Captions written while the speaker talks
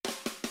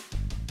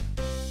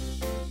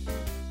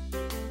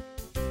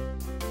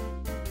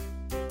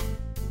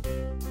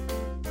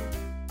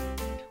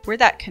We're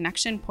that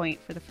connection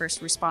point for the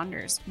first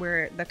responders.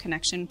 We're the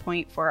connection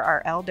point for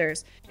our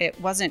elders. It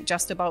wasn't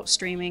just about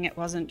streaming. It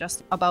wasn't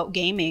just about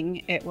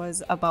gaming. It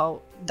was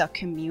about the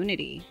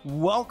community.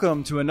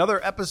 Welcome to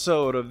another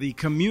episode of the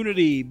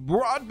Community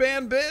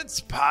Broadband Bits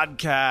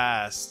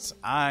podcast.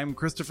 I'm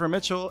Christopher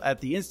Mitchell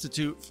at the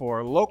Institute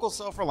for Local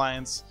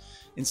Self-Reliance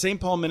in St.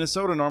 Paul,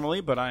 Minnesota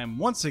normally, but I am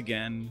once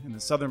again in the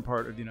southern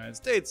part of the United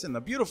States in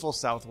the beautiful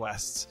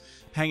Southwest,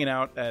 hanging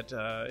out at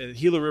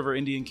Gila River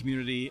Indian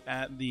Community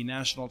at the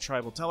National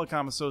Tribal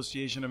Telecom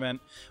Association event,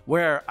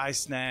 where I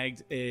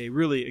snagged a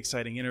really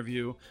exciting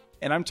interview.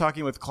 And I'm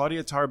talking with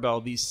Claudia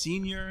Tarbell, the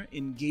Senior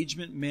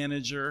Engagement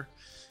Manager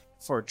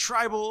for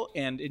Tribal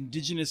and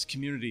Indigenous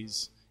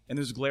Communities. And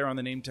there's glare on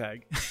the name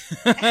tag.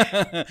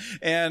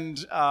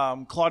 And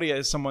Claudia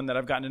is someone that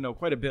I've gotten to know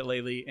quite a bit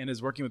lately and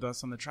is working with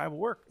us on the tribal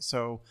work.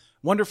 So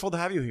wonderful to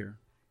have you here.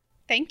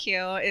 Thank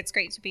you. It's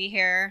great to be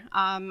here.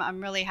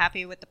 I'm really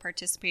happy with the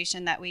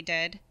participation that we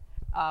did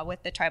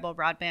with the Tribal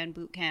Broadband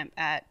Bootcamp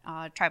at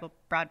Tribal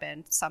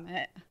Broadband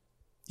Summit.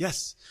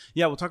 Yes.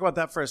 Yeah, we'll talk about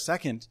that for a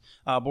second.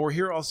 But we're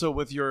here also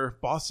with your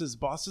boss's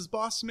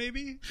boss,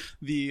 maybe?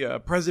 The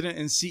president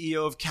and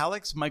CEO of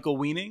Calix, Michael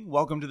Weening.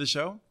 Welcome to the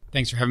show.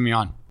 Thanks for having me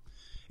on.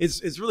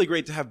 It's really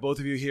great to have both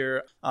of you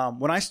here.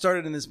 When I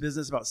started in this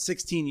business about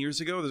 16 years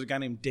ago, there's a guy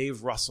named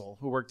Dave Russell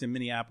who worked in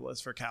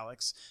Minneapolis for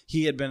Calix.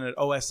 He had been at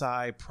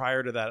OSI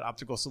prior to that,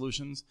 Optical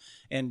Solutions.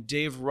 And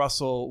Dave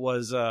Russell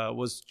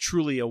was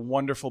truly a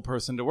wonderful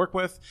person to work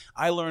with.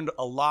 I learned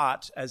a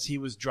lot as he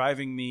was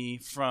driving me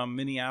from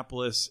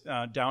Minneapolis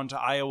down to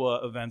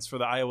Iowa events for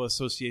the Iowa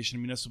Association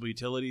of Municipal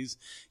Utilities.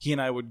 He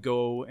and I would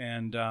go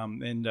and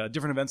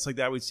different events like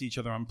that. We'd see each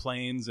other on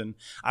planes, and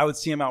I would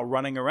see him out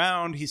running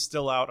around. He's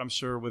still out, I'm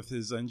sure, with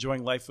his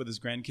enjoying life with his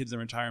grandkids in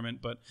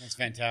retirement, but that's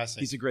fantastic.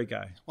 He's a great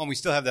guy. Well, we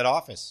still have that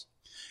office.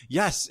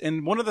 Yes,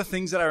 and one of the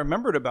things that I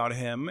remembered about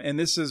him, and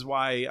this is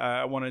why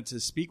I wanted to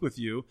speak with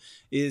you,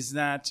 is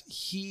that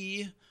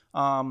he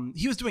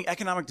was doing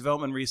economic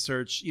development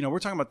research. You know, we're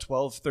talking about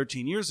 12,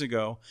 13 years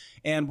ago.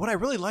 And what I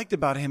really liked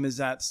about him is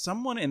that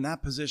someone in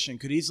that position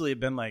could easily have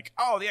been like,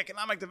 oh, the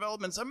economic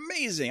development's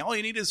amazing. All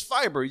you need is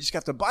fiber. You just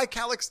have to buy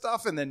Calix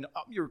stuff and then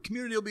your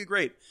community will be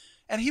great.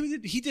 And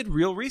he did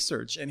real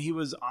research, and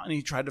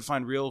he tried to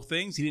find real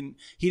things. He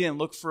didn't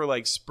look for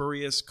like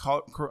spurious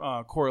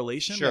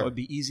correlation that would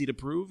be easy to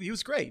prove. He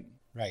was great.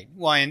 Right.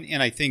 Well,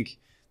 and I think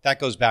that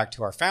goes back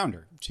to our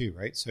founder too,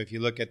 right? So if you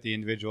look at the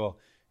individual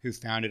who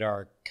founded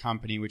our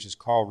company, which is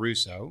Carl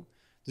Russo,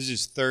 this is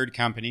his third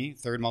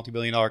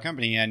multi-billion-dollar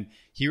company, and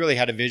he really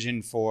had a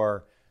vision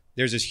for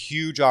there's this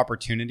huge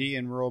opportunity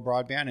in rural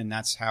broadband, and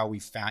that's how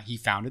he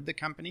founded the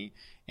company.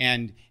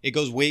 And it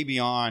goes way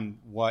beyond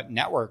what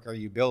network are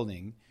you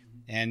building.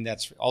 And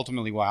that's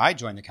ultimately why I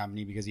joined the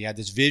company, because he had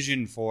this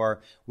vision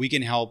for we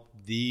can help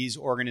these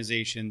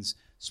organizations,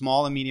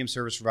 small and medium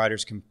service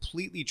providers,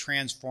 completely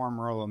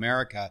transform rural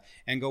America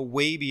and go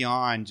way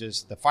beyond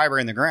just the fiber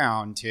in the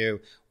ground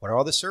to what are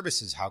all the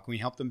services? How can we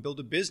help them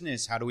build a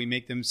business? How do we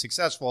make them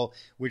successful?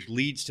 Which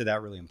leads to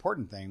that really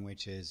important thing,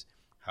 which is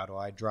how do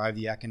I drive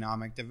the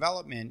economic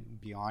development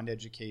beyond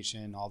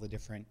education, all the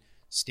different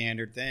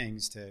standard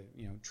things to,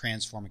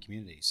 transform a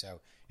community. So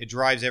it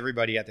drives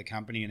everybody at the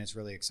company, and it's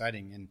really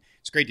exciting. And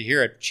it's great to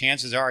hear it.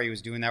 Chances are he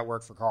was doing that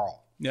work for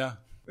Carl. Yeah.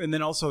 And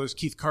then also there's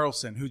Keith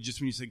Carlson, who just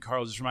when you said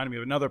Carl, just reminded me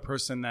of another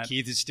person that...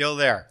 Keith is still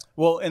there.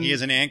 Well, and he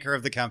is an anchor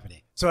of the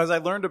company. So as I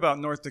learned about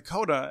North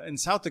Dakota and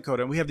South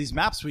Dakota, and we have these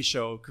maps we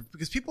show,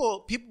 because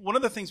people, one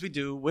of the things we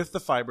do with the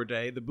Fiber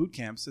Day, the boot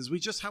camps, is we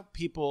just help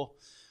people...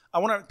 I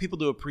want people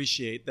to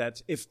appreciate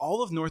that if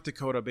all of North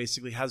Dakota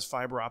basically has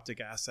fiber optic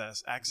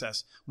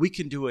access, we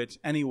can do it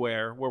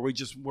anywhere where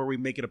we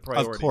make it a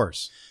priority. Of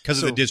course,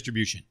 because of the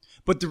distribution.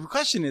 But the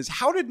question is,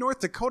 how did North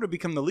Dakota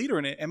become the leader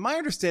in it? And my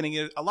understanding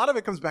is a lot of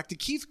it comes back to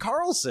Keith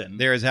Carlson.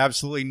 There is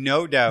absolutely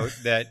no doubt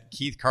that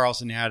Keith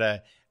Carlson had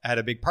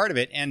a big part of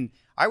it, and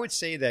I would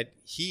say that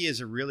he is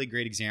a really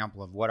great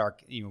example of what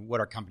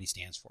our company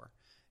stands for.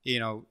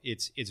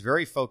 It's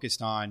very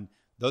focused on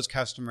those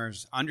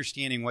customers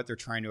understanding what they're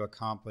trying to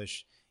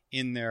accomplish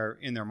in their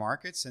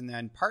markets, and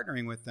then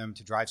partnering with them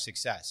to drive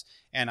success.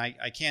 And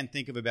I can't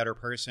think of a better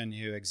person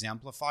who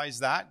exemplifies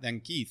that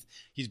than Keith.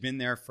 He's been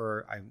there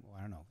for, I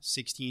don't know,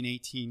 16,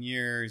 18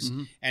 years.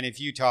 Mm-hmm. And if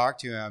you talk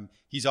to him,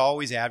 he's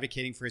always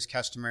advocating for his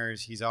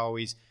customers. He's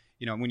always,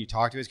 when you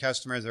talk to his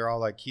customers, they're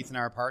all like, Keith and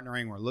I are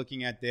partnering. We're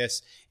looking at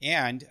this.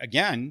 And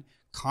again,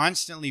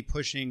 constantly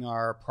pushing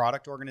our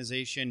product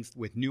organization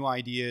with new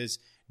ideas,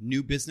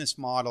 new business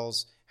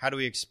models. How do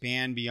we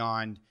expand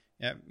beyond,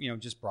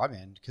 just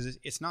broadband? Because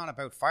it's not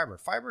about fiber.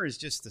 Fiber is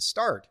just the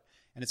start,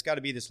 and it's got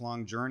to be this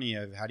long journey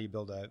of how to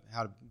build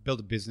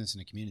a business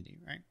in a community,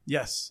 right?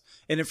 Yes,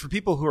 and for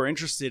people who are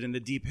interested in the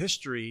deep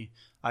history,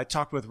 I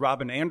talked with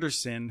Robin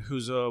Anderson,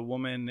 who's a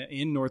woman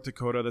in North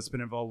Dakota that's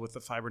been involved with the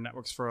fiber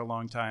networks for a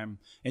long time,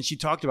 and she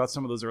talked about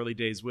some of those early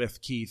days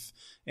with Keith.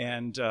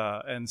 And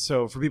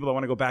so for people that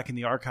want to go back in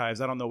the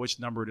archives, I don't know which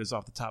number it is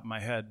off the top of my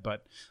head,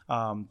 but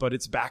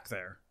it's back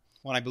there.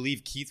 Well, I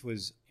believe Keith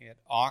was at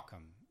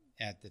Occam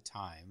at the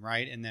time,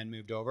 right? And then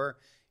moved over.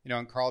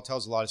 and Carl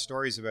tells a lot of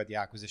stories about the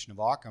acquisition of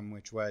Occam,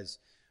 which was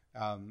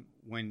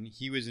when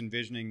he was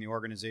envisioning the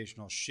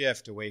organizational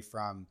shift away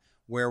from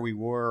where we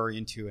were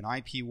into an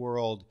IP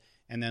world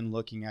and then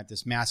looking at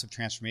this massive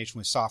transformation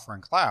with software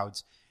and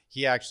clouds.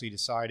 He actually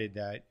decided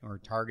that, or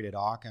targeted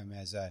Occam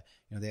as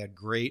they had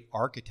great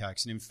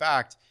architects. And in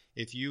fact,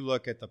 if you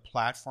look at the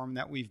platform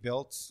that we've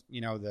built,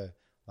 the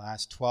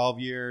last 12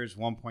 years,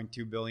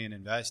 1.2 billion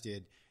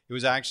invested, it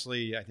was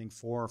actually, I think,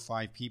 4 or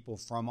 5 people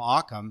from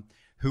Occam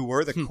who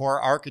were the core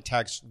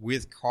architects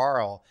with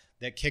Carl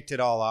that kicked it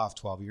all off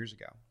 12 years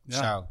ago.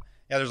 Yeah. So,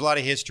 there's a lot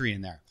of history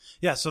in there.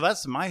 Yeah, so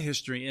that's my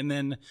history. And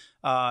then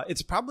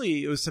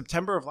it was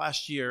September of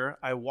last year.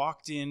 I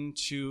walked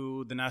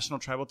into the National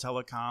Tribal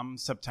Telecom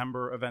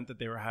September event that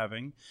they were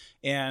having.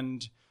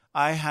 And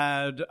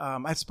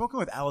I'd spoken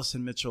with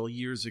Allison Mitchell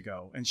years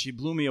ago, and she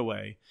blew me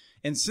away.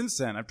 And since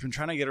then, I've been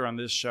trying to get her on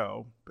this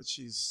show, but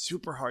she's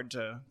super hard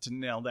to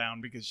nail down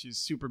because she's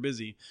super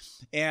busy.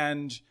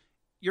 And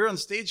you're on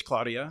stage,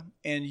 Claudia,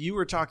 and you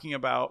were talking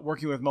about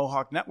working with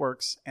Mohawk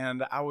Networks.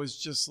 And I was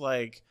just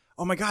like,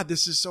 oh my God,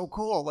 this is so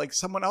cool. Like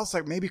someone else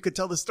maybe could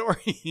tell the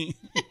story.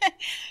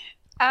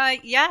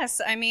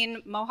 Yes. I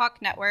mean,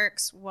 Mohawk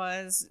Networks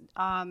was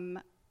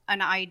an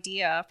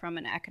idea from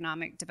an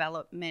economic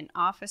development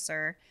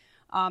officer.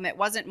 It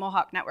wasn't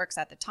Mohawk Networks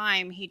at the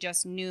time. He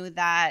just knew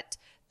that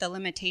the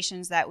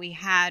limitations that we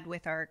had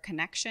with our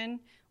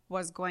connection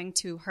was going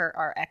to hurt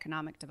our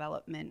economic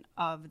development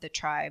of the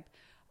tribe.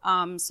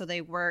 So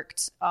they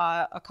worked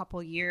a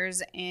couple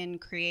years in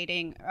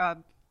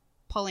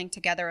pulling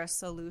together a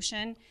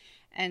solution.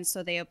 And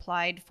so they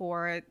applied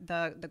for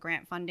the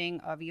grant funding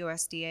of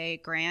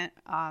USDA grant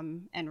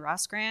and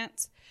Ross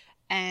grants.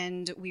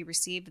 And we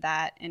received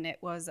that, and it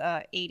was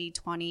a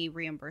 80-20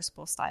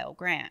 reimbursable style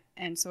grant.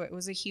 And so it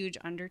was a huge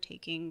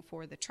undertaking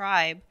for the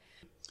tribe.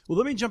 Well,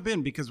 let me jump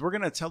in because we're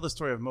going to tell the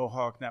story of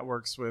Mohawk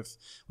Networks with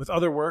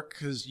other work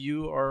because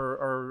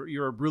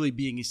you're really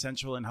being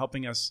essential in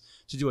helping us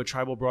to do a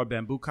tribal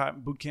broadband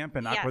boot camp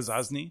in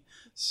Akwesasne.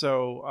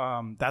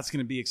 So that's going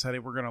to be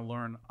exciting. We're going to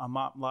learn a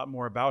lot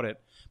more about it.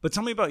 But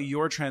tell me about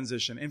your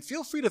transition, and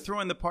feel free to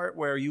throw in the part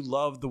where you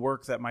love the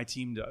work that my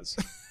team does.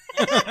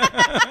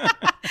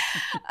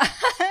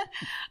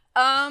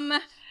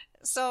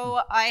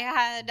 So I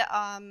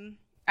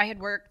had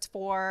worked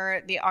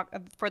for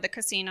the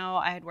casino.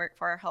 I had worked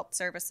for our health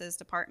services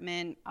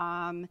department,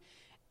 and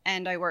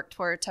I worked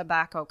for a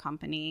tobacco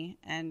company.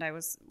 And I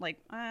was like,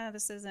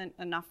 this isn't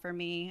enough for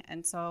me.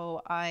 And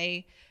so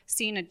I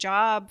seen a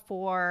job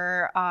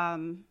for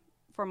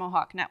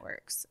Mohawk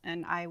Networks,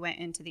 and I went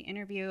into the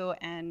interview.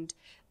 And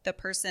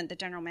the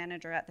general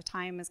manager at the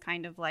time is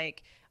kind of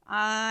like,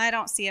 I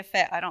don't see a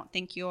fit. I don't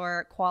think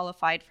you're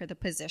qualified for the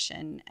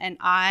position. And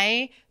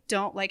I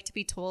don't like to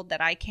be told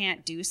that I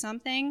can't do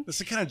something. That's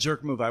the kind of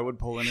jerk move I would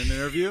pull in an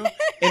interview,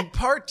 in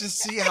part to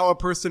see how a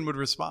person would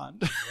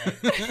respond.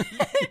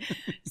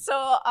 So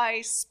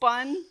I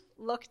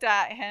looked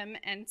at him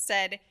and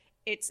said,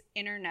 "It's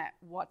internet.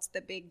 What's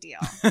the big deal?"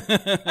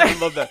 I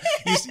love that.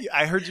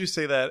 I heard you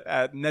say that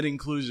at Net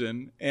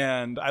Inclusion,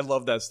 and I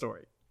love that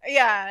story.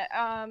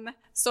 Yeah.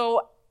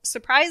 So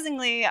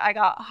surprisingly, I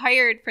got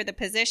hired for the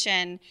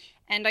position,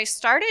 and I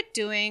started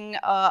doing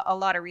a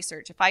lot of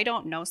research. If I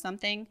don't know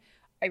something,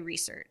 I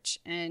research,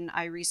 and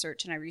I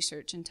research and I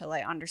research until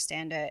I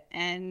understand it.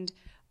 And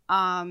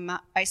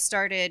I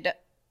started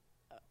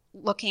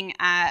looking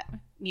at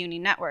Muni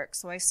Network.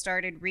 So I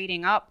started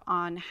reading up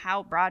on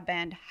how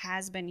broadband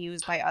has been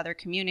used by other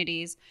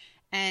communities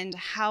and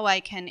how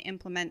we could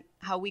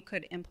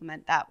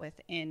implement that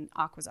within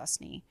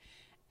Akwesasne,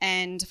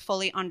 and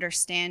fully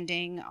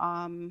understanding,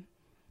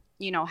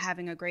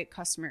 having a great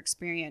customer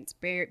experience,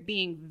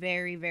 being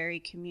very,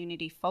 very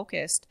community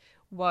focused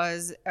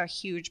was a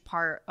huge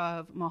part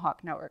of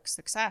Mohawk Network's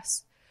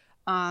success.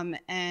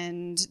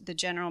 And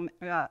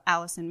the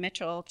Allison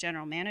Mitchell,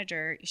 general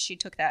manager, she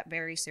took that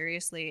very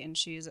seriously, and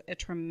she's a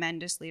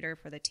tremendous leader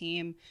for the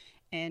team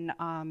in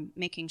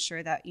making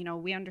sure that,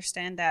 we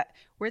understand that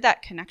we're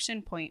that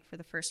connection point for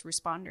the first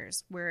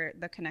responders. We're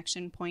the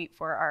connection point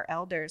for our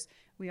elders.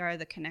 We are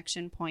the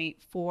connection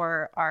point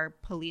for our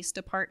police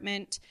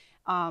department,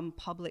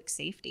 public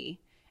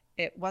safety.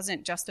 It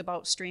wasn't just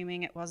about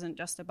streaming. It wasn't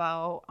just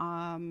about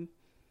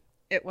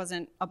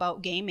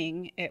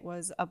gaming. It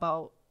was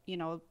about,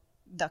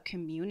 the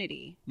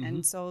community. Mm-hmm.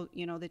 And so,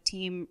 the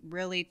team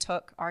really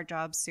took our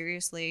job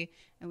seriously,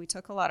 and we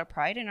took a lot of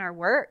pride in our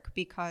work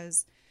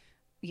because,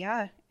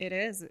 yeah, it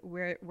is.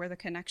 We're the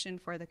connection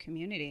for the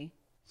community.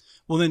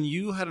 Well, then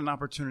you had an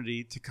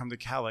opportunity to come to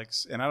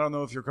Calix, and I don't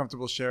know if you're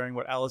comfortable sharing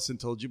what Allison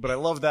told you, but I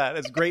love that.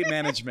 It's great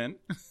management.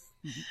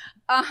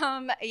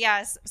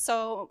 Yes.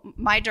 So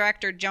my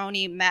director,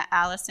 Joni, met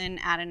Allison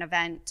at an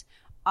event.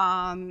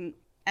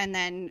 And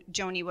then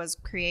Joni was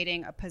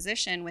creating a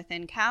position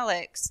within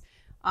Calix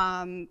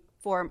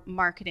for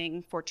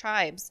marketing for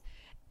tribes.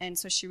 And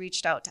so she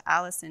reached out to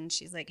Allison.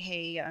 She's like,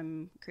 "Hey,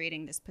 I'm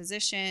creating this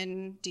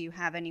position. Do you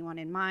have anyone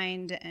in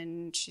mind?"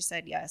 And she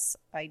said, "Yes,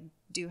 I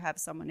do have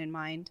someone in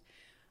mind."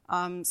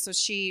 So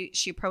she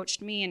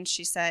approached me and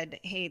she said,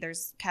 hey,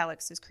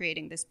 Calix is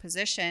creating this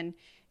position.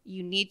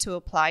 You need to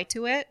apply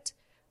to it,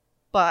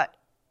 but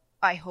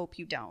I hope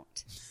you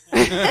don't.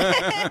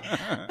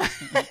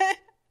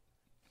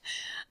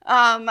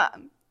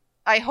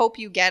 I hope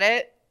you get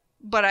it,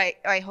 but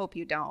I hope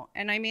you don't.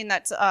 And I mean,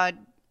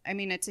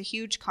 it's a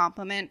huge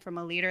compliment from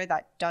a leader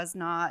that does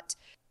not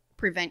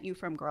prevent you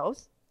from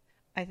growth.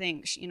 I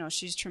think,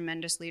 she's a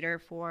tremendous leader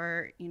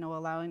for,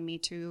 allowing me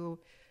to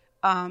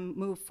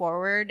move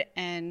forward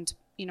and,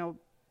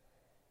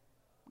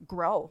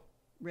 grow.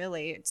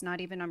 Really, it's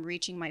not even I'm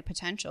reaching my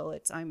potential.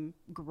 It's I'm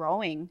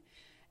growing.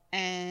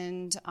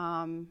 And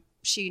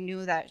she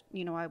knew that,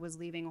 I was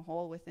leaving a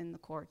hole within the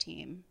core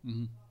team.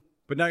 Mm-hmm.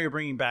 But now you're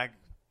bringing back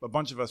a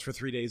bunch of us for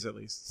 3 days at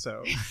least.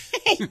 So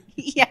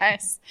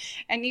yes.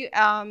 And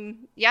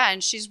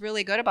and she's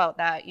really good about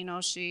that.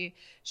 She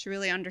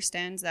really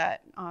understands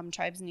that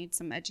tribes need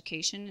some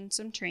education and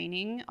some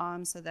training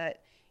so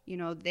that,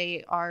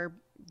 they are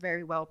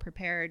very well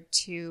prepared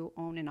to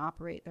own and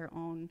operate their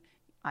own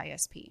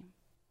ISP.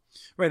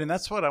 Right, and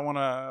that's what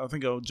I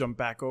think I'll jump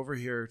back over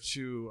here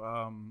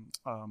to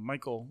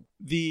Michael.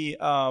 The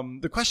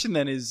question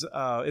then is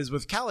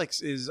with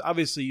Calix is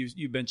obviously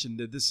you mentioned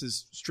that this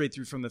is straight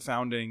through from the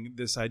founding,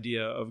 this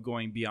idea of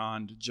going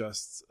beyond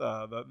just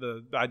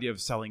the idea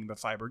of selling the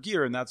fiber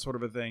gear and that sort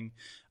of a thing.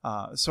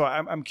 So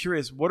I'm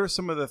curious, what are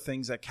some of the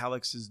things that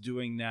Calix is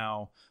doing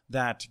now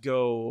that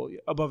go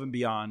above and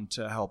beyond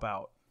to help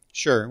out?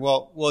 Sure.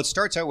 Well, it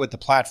starts out with the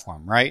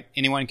platform, right?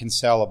 Anyone can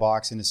sell a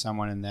box into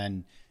someone and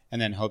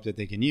then hope that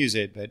they can use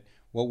it. But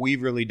what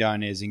we've really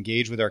done is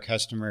engage with our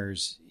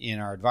customers in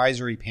our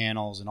advisory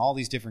panels and all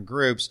these different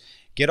groups,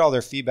 get all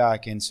their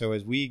feedback. And so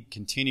as we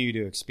continue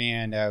to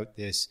expand out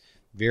this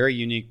very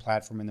unique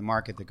platform in the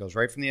market that goes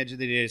right from the edge of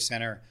the data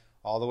center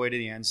all the way to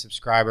the end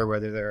subscriber,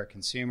 whether they're a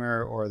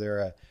consumer or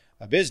they're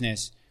a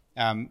business,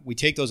 we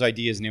take those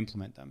ideas and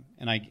implement them.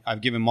 And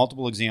I've given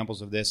multiple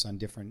examples of this on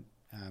different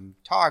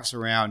talks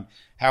around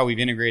how we've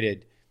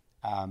integrated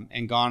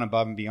and gone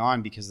above and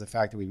beyond because of the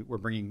fact that we're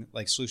bringing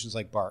like solutions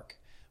like Bark,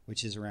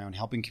 which is around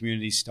helping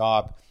communities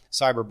stop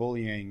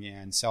cyberbullying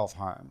and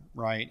self-harm,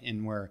 right?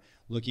 And we're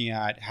looking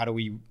at how do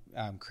we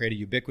create a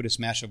ubiquitous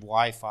mesh of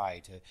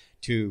Wi-Fi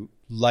to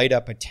light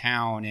up a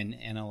town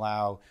and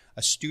allow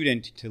a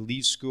student to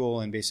leave school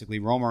and basically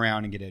roam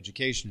around and get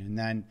education. And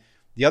then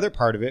the other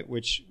part of it,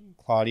 which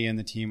Claudia and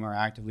the team are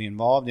actively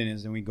involved in,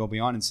 is then we go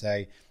beyond and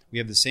say we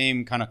have the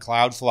same kind of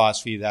cloud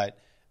philosophy that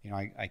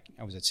I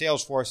was at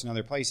Salesforce and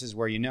other places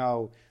where you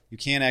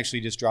can't actually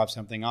just drop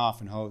something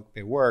off and hope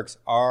it works.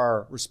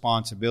 Our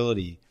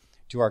responsibility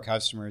to our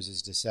customers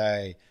is to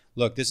say,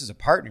 look, this is a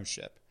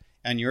partnership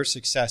and your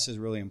success is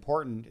really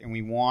important and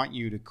we want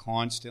you to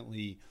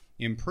constantly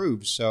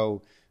improve.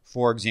 So,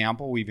 for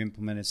example, we've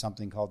implemented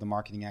something called the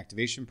Marketing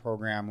Activation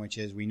Program, which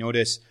is we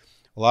notice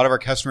a lot of our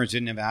customers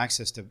didn't have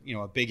access to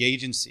a big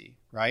agency,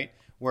 right?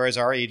 Whereas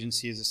our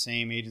agency is the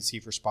same agency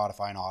for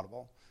Spotify and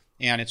Audible.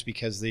 And it's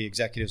because the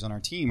executives on our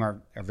team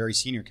are very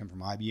senior, come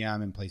from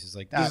IBM and places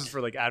like that. This is for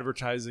like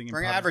advertising.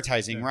 For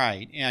advertising, yeah.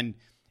 Right. And,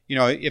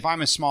 if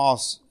I'm a small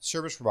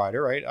service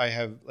provider, right,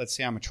 let's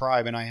say I'm a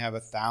tribe and I have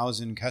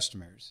 1,000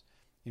 customers,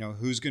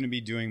 who's going to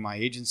be doing my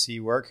agency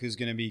work? Who's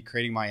going to be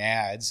creating my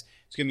ads?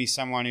 It's going to be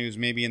someone who's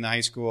maybe in the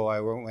high school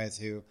I went with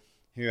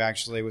who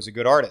actually was a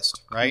good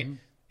artist, right? Mm-hmm.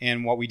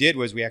 And what we did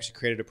was we actually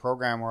created a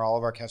program where all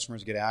of our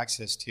customers get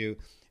access to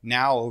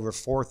now over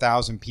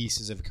 4,000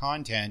 pieces of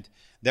content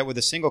that with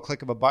a single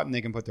click of a button, they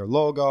can put their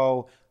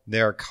logo,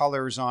 their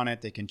colors on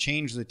it, they can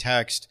change the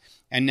text,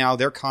 and now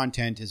their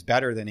content is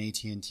better than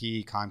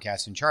AT&T,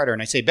 Comcast, and Charter.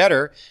 And I say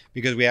better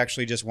because we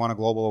actually just won a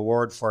global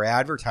award for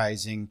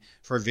advertising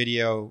for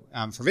video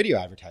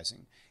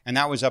advertising. And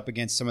that was up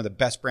against some of the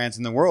best brands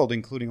in the world,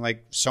 including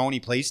like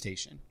Sony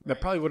PlayStation. That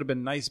probably would have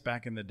been nice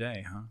back in the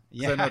day, huh?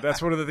 Yeah. I know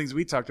that's one of the things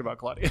we talked about,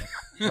 Claudia.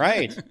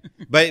 Right.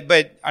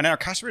 But and our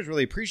customers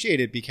really appreciate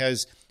it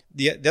because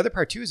the other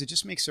part too is it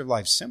just makes their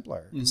lives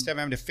simpler instead of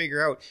having to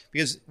figure out,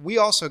 because we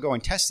also go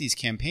and test these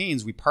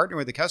campaigns. We partner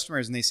with the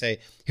customers and they say,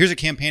 here's a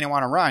campaign I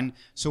want to run.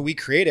 So we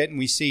create it and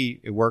we see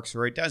it works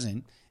or it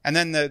doesn't. And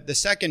then the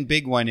second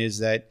big one is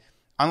that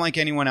unlike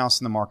anyone else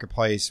in the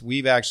marketplace,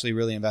 we've actually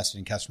really invested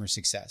in customer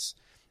success.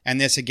 And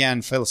this,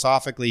 again,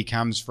 philosophically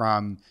comes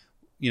from,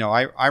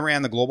 I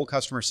ran the global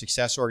customer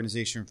success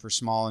organization for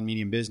small and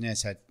medium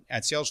business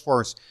at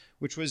Salesforce,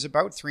 which was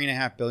about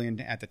 $3.5 billion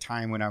at the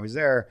time when I was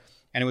there.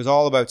 And it was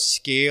all about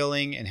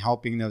scaling and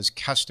helping those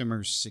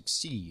customers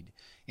succeed.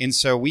 And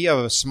so we have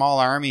a small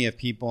army of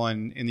people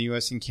in the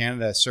US and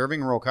Canada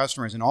serving rural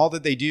customers. And all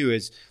that they do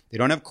is they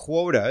don't have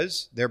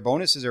quotas. Their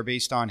bonuses are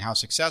based on how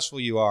successful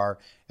you are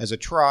as a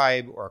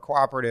tribe or a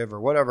cooperative or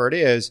whatever it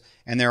is.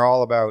 And they're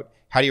all about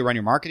how do you run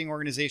your marketing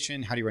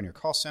organization? How do you run your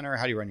call center?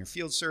 How do you run your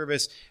field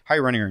service? How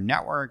do you run your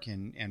network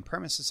and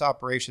premises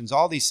operations?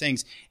 All these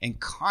things, and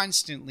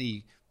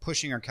constantly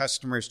pushing our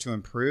customers to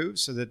improve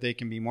so that they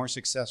can be more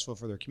successful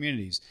for their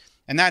communities.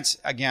 And that's,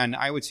 again,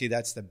 I would say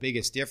that's the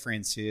biggest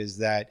difference is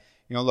that,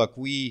 look,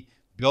 we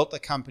built a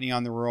company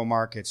on the rural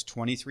markets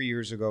 23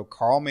 years ago.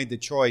 Carl made the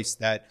choice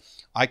that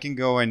I can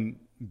go and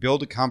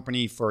build a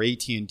company for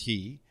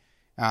AT&T,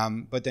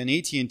 but then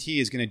AT&T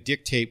is going to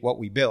dictate what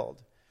we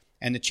build.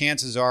 And the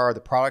chances are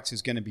the product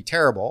is going to be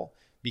terrible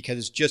because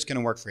it's just going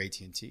to work for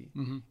AT&T.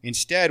 Mm-hmm.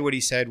 Instead, what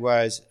he said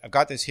was, I've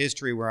got this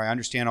history where I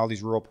understand all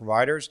these rural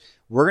providers.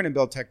 We're going to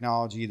build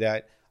technology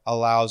that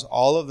allows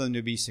all of them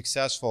to be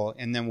successful,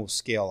 and then we'll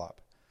scale up.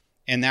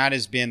 And that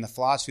has been the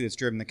philosophy that's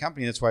driven the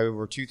company. That's why we have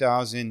over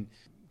 2,000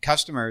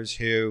 customers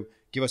who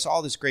give us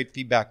all this great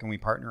feedback and we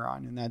partner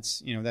on. And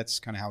that's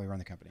kind of how we run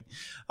the company.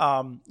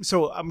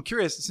 So I'm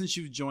curious, since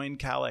you've joined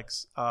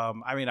Calix,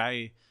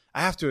 I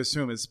have to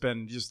assume it's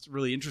been just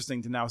really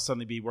interesting to now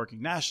suddenly be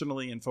working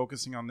nationally and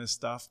focusing on this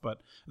stuff. But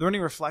are there any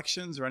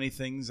reflections or any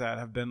things that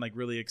have been like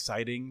really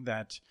exciting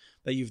that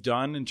you've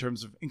done in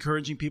terms of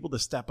encouraging people to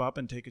step up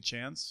and take a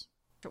chance?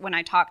 When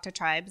I talk to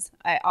tribes,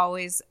 I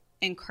always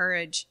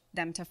encourage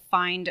them to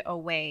find a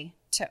way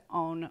to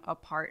own a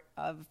part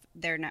of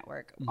their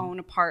network, own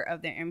a part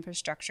of their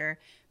infrastructure,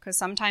 because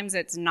sometimes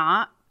it's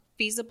not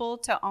feasible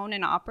to own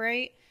and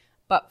operate,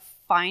 but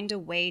find a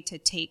way to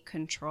take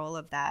control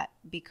of that,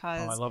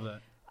 because I love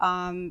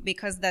that.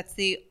 Because that's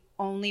the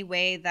only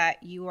way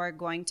that you are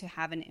going to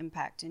have an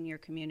impact in your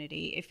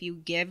community. If you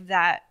give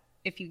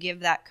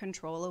that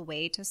control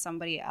away to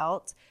somebody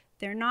else,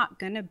 they're not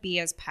going to be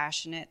as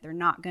passionate. They're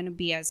not going to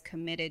be as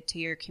committed to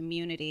your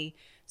community.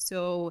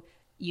 So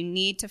you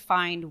need to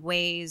find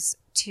ways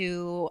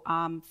to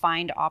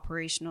find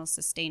operational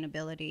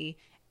sustainability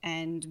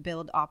and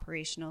build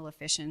operational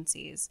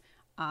efficiencies,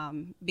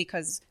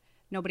 because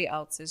nobody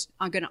else is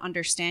going to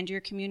understand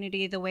your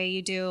community the way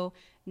you do.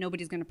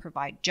 Nobody's going to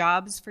provide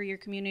jobs for your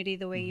community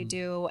the way you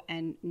do.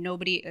 And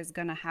nobody is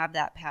going to have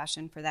that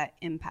passion for that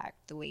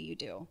impact the way you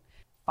do.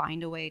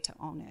 Find a way to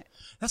own it.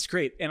 That's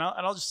great. And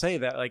I'll just say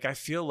that, like, I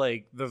feel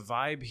like the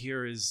vibe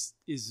here is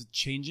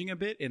changing a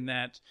bit in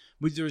that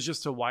there was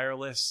just a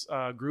wireless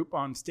group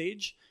on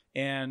stage.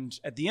 And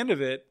at the end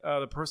of it,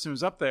 the person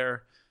who's up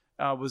there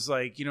was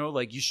like,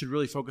 you should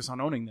really focus on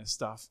owning this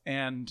stuff.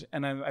 And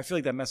I feel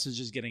like that message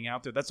is getting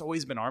out there. That's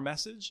always been our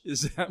message,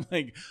 is that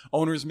like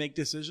owners make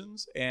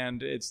decisions.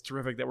 And it's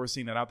terrific that we're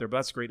seeing that out there. But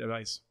that's great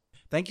advice.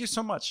 Thank you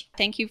so much.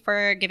 Thank you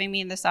for giving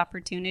me this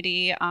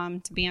opportunity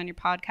to be on your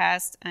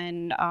podcast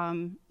and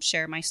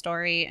share my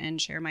story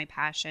and share my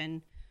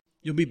passion.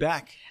 You'll be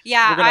back.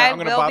 Yeah, I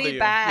will be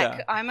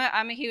back. Yeah.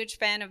 I'm a huge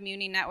fan of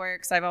Muni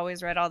Networks. I've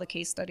always read all the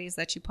case studies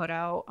that you put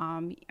out.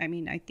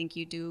 I think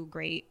you do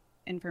great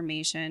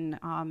information,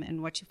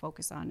 and what you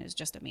focus on is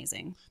just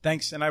amazing.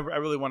 Thanks. And I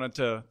really wanted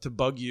to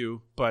bug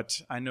you, but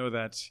I know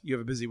that you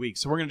have a busy week.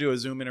 So we're going to do a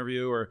Zoom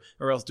interview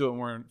or else do it when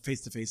we're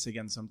face-to-face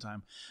again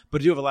sometime. But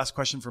I do have a last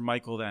question for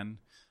Michael then,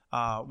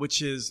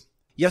 which is,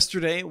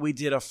 yesterday we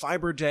did a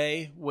fiber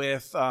day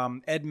with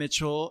Ed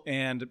Mitchell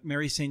and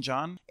Mary St.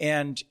 John.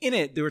 And in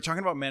it, they were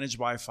talking about managed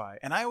Wi-Fi.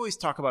 And I always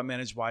talk about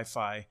managed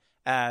Wi-Fi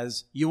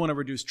as you want to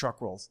reduce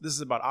truck rolls. This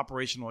is about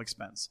operational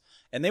expense.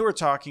 And they were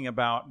talking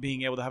about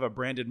being able to have a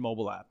branded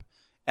mobile app.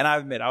 And I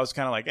admit, I was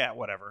kind of like,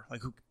 whatever.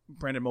 Like,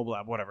 branded mobile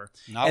app, whatever.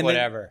 Not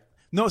whatever.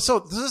 No, so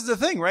this is the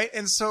thing, right?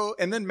 And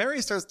then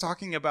Mary starts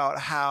talking about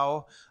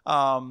how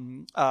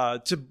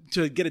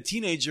to get a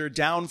teenager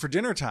down for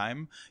dinner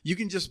time, you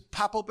can just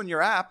pop open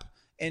your app.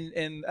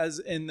 And as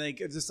in like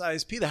this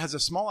ISP that has a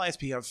small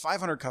ISP, you have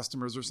 500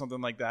 customers or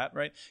something like that,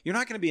 right? You're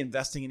not going to be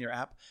investing in your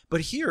app.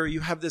 But here you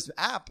have this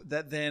app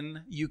that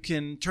then you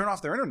can turn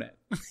off their internet,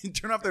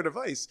 turn off their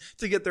device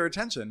to get their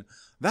attention.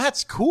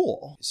 That's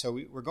cool. So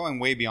we're going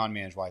way beyond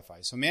managed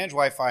Wi-Fi. So managed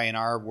Wi-Fi in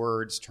our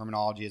words,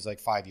 terminology is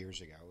like 5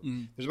 years ago.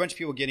 There's a bunch of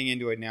people getting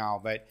into it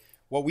now. But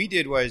what we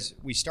did was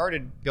we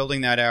started building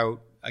that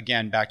out,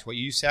 again, back to what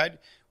you said,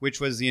 which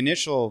was the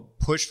initial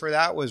push for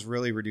that was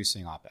really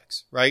reducing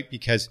OpEx, right?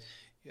 Because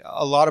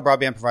a lot of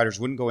broadband providers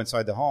wouldn't go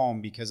inside the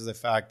home because of the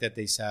fact that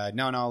they said,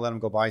 no, let them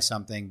go buy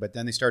something. But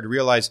then they started to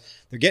realize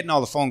they're getting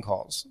all the phone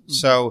calls. Mm-hmm.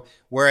 So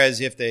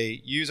whereas if they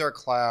use our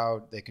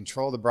cloud, they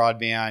control the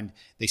broadband,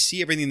 they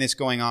see everything that's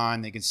going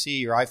on, they can see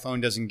your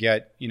iPhone doesn't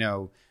get,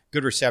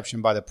 good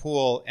reception by the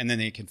pool, and then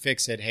they can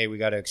fix it. Hey, we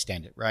got to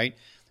extend it, right?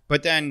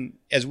 But then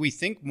as we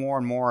think more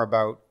and more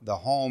about the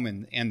home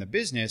and the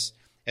business,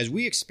 as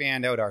we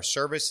expand out our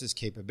services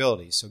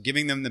capabilities, so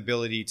giving them the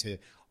ability to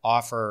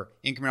offer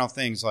incremental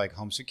things like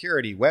home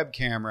security, web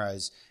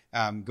cameras,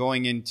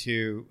 going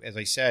into, as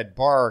I said,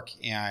 Bark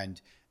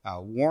and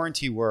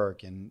warranty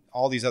work and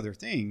all these other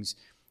things,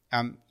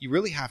 you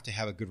really have to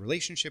have a good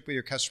relationship with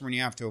your customer and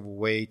you have to have a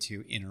way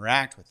to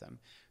interact with them.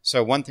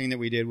 So one thing that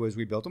we did was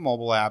we built a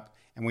mobile app,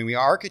 and when we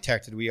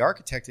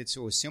architected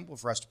so it was simple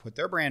for us to put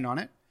their brand on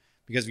it,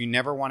 because we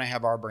never want to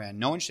have our brand.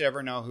 No one should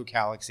ever know who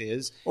Calix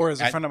is. Or as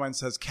a friend of mine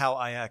says,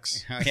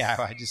 Cal-IX. Yeah,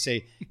 I just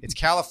say it's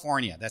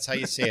California. That's how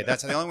you say it.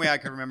 That's the only way I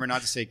could remember not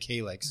to say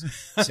Calix.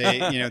 Say,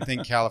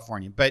 think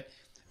California. But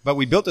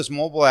we built this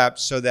mobile app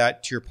so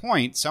that, to your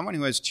point, someone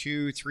who has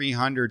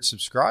 200-300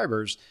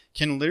 subscribers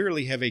can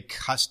literally have a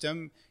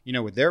custom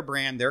with their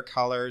brand, their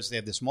colors. They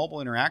have this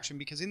mobile interaction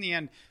because in the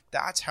end,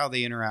 that's how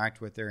they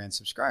interact with their end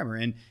subscriber.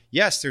 And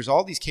yes, there's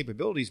all these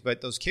capabilities,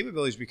 but those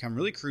capabilities become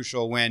really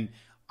crucial when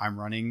I'm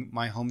running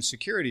my home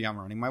security, I'm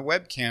running my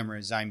web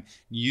cameras, I'm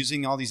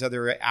using all these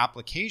other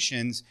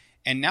applications.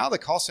 And now the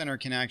call center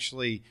can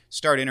actually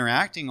start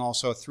interacting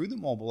also through the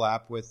mobile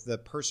app with the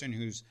person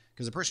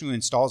because the person who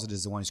installs it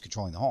is the one who's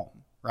controlling the home,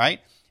 right?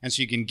 And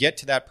so you can get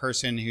to that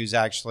person who's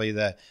actually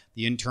the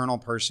internal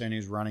person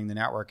who's running the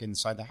network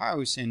inside the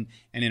house and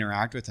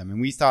interact with them.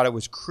 And we thought it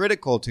was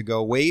critical to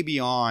go way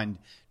beyond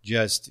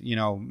just,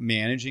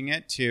 managing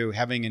it to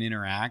having an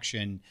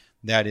interaction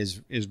that is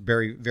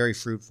very, very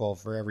fruitful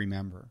for every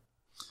member.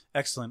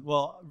 Excellent.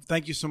 Well,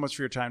 thank you so much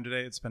for your time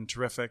today. It's been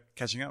terrific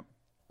catching up.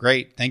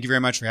 Great. Thank you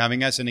very much for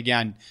having us. And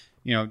again,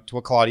 to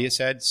what Claudia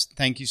said,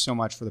 thank you so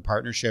much for the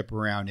partnership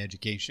around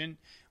education,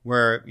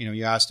 where,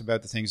 you asked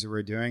about the things that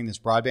we're doing. This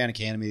Broadband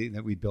Academy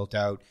that we built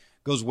out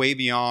goes way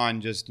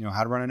beyond just,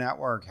 how to run a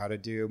network, how to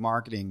do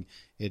marketing.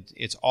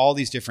 It's all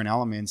these different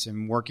elements,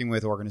 and working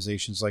with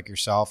organizations like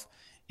yourself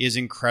is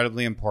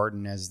incredibly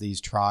important as these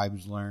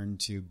tribes learn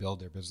to build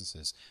their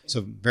businesses.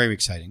 So very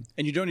exciting.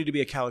 And you don't need to be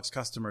a Calix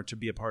customer to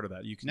be a part of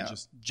that. You can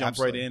just jump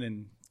right in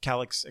and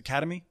Calix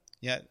Academy.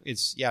 Yeah,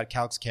 it's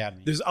Calix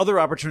Academy. There's other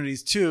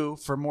opportunities too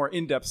for more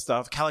in-depth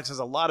stuff. Calix has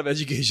a lot of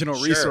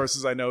educational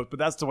resources, I know, but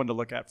that's the one to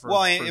look at first.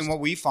 Well, and what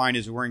we find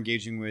is we're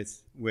engaging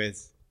with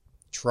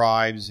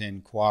tribes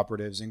and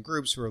cooperatives and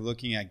groups who are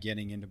looking at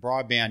getting into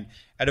broadband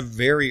at a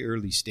very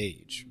early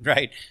stage,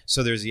 right?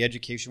 So there's the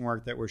education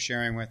work that we're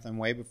sharing with them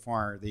way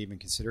before they even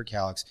consider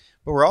Calix.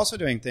 But we're also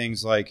doing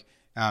things like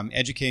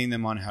educating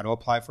them on how to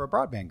apply for a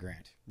broadband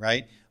grant,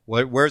 right?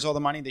 Where's all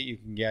the money that you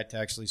can get to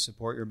actually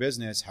support your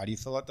business? How do you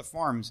fill out the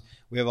forms?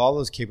 We have all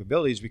those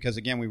capabilities because,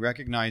 again, we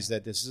recognize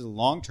that this is a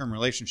long-term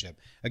relationship.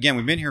 Again,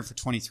 we've been here for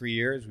 23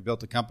 years. We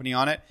built a company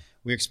on it.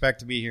 We expect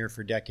to be here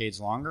for decades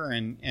longer.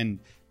 And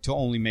to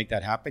only make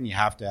that happen, you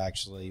have to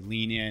actually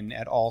lean in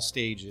at all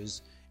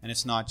stages. And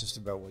it's not just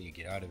about what you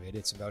get out of it.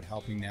 It's about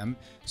helping them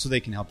so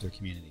they can help their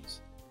communities.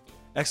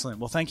 Excellent.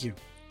 Well, thank you.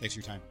 Thanks for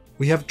your time.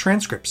 We have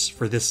transcripts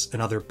for this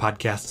and other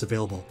podcasts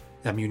available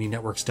at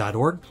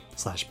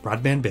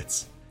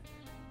muninetworks.org/broadbandbits.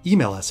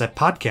 Email us at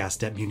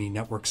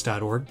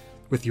podcast@muninetworks.org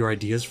with your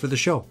ideas for the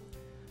show.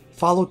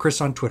 Follow Chris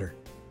on Twitter.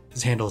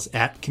 His handle is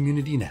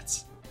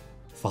 @CommunityNets.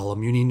 Follow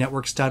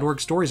muninetworks.org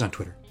stories on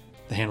Twitter.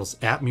 The handle's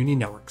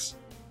 @muninetworks.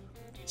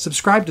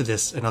 Subscribe to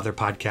this and other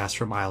podcasts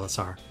from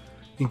ILSR,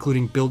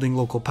 including Building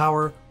Local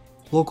Power,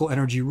 Local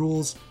Energy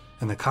Rules,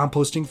 and the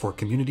Composting for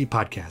Community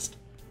podcast.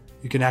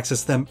 You can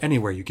access them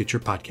anywhere you get your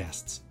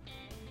podcasts.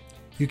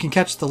 You can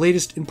catch the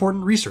latest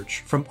important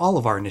research from all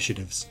of our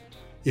initiatives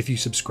if you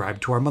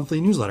subscribe to our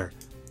monthly newsletter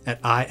at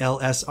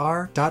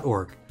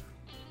ilsr.org.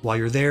 While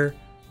you're there,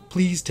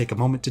 please take a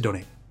moment to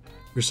donate.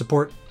 Your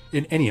support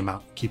in any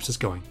amount keeps us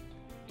going.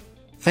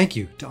 Thank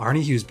you to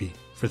Arnie Hughesby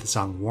for the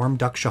song Warm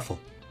Duck Shuffle,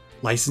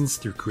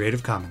 licensed through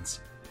Creative Commons.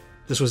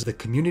 This was the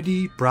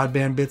Community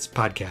Broadband Bits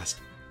podcast.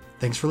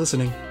 Thanks for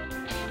listening.